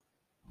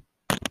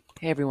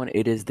Hey everyone,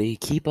 it is the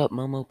Keep Up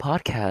Momo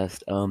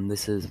podcast.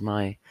 This is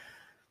my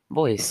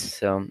voice,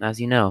 so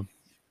as you know,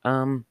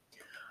 um,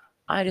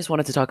 I just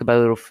wanted to talk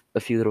about a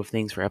few little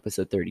things for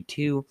episode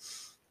 32.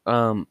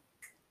 Um,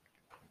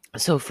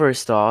 so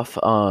first off,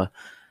 I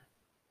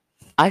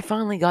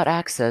finally got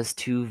access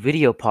to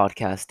video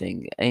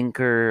podcasting.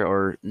 Anchor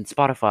or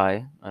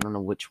Spotify, I don't know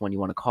which one you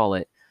want to call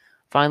it,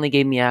 finally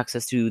gave me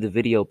access to the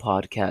video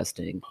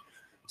podcasting.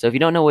 So if you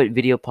don't know what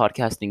video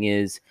podcasting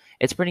is,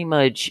 it's pretty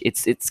much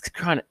it's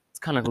kind of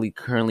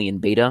currently in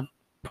beta,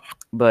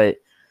 but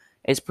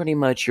it's pretty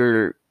much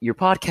your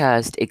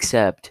podcast,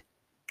 except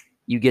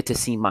you get to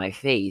see my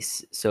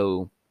face.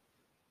 So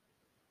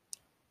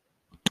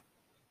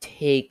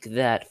take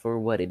that for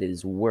what it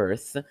is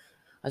worth.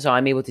 So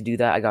I'm able to do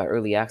that. I got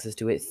early access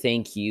to it.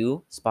 Thank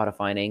you,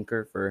 Spotify and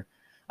Anchor, for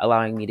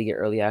allowing me to get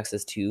early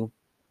access to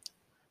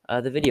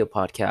the video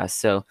podcast.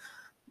 So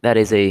that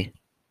is a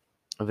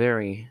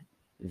very,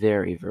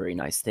 very, very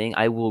nice thing.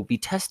 I will be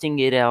testing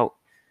it out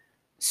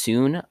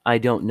soon. I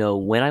don't know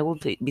when I will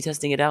be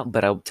testing it out,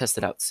 but I'll test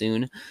it out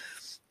soon.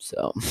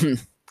 So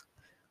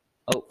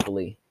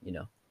hopefully,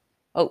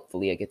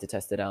 hopefully I get to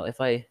test it out. If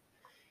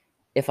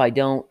I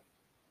don't,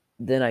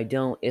 then I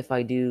don't. If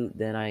I do,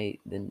 then I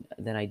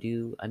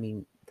do. I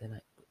mean, then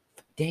I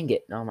dang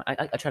it. No,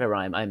 I try to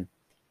rhyme. I'm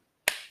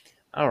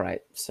all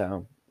right.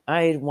 So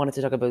I wanted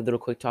to talk about a little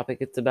quick topic.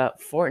 It's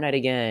about Fortnite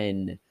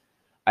again.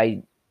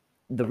 I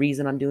The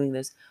reason I'm doing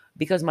this,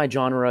 because my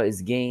genre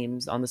is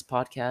games on this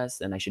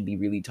podcast, and I should be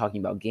really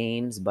talking about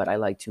games, but I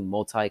like to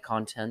multi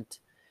content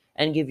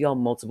and give y'all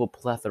multiple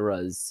plethora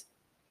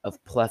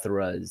of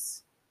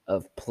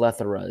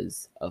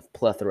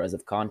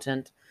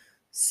content.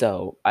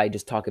 So I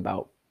just talk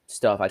about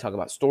stuff. I talk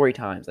about story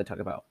times. I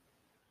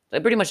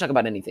pretty much talk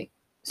about anything.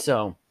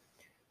 So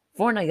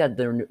Fortnite got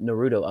the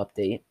Naruto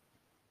update,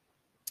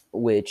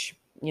 which,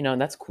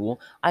 that's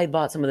cool. I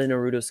bought some of the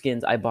Naruto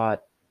skins. I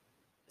bought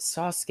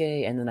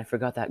Sasuke, and then I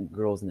forgot that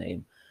girl's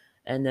name.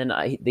 And then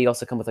they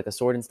also come with like a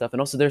sword and stuff.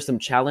 And also there's some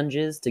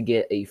challenges to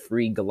get a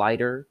free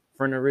glider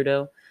for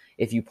Naruto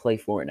if you play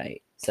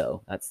Fortnite.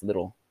 So that's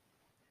little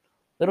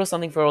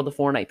something for all the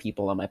Fortnite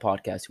people on my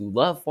podcast who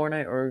love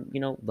Fortnite, or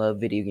love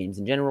video games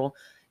in general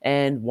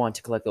and want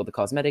to collect all the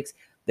cosmetics.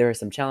 There are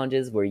some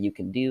challenges where you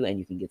can do and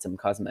you can get some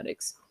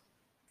cosmetics.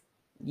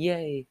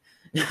 Yay.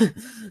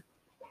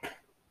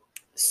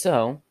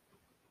 So,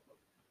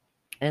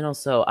 and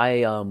also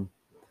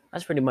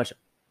that's pretty much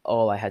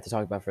all I had to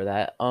talk about for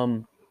that.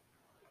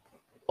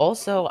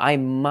 Also, I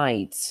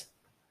might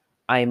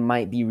be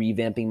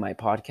revamping my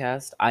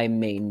podcast. I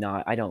may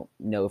not. I don't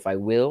know if I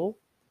will.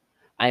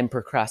 I'm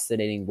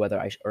procrastinating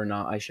whether or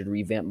not I should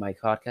revamp my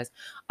podcast.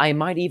 I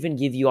might even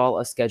give you all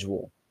a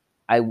schedule.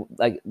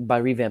 Like, by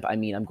revamp, I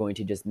mean I'm going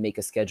to just make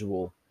a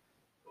schedule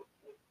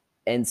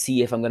and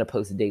see if I'm going to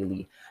post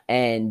daily.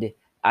 And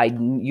I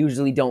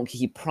usually don't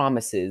keep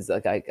promises.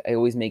 Like, I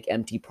always make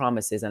empty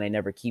promises and I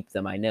never keep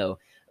them. I know,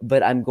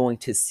 but I'm going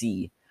to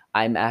see.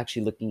 I'm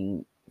actually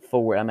looking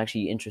forward. I'm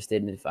actually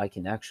interested in if I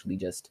can actually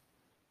just,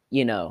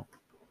 you know,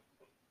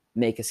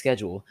 make a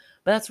schedule.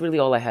 But that's really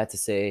all I had to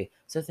say.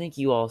 So thank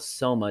you all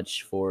so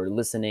much for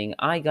listening.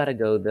 I gotta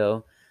go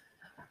though.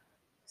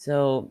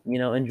 So,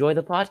 enjoy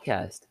the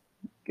podcast.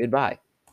 Goodbye.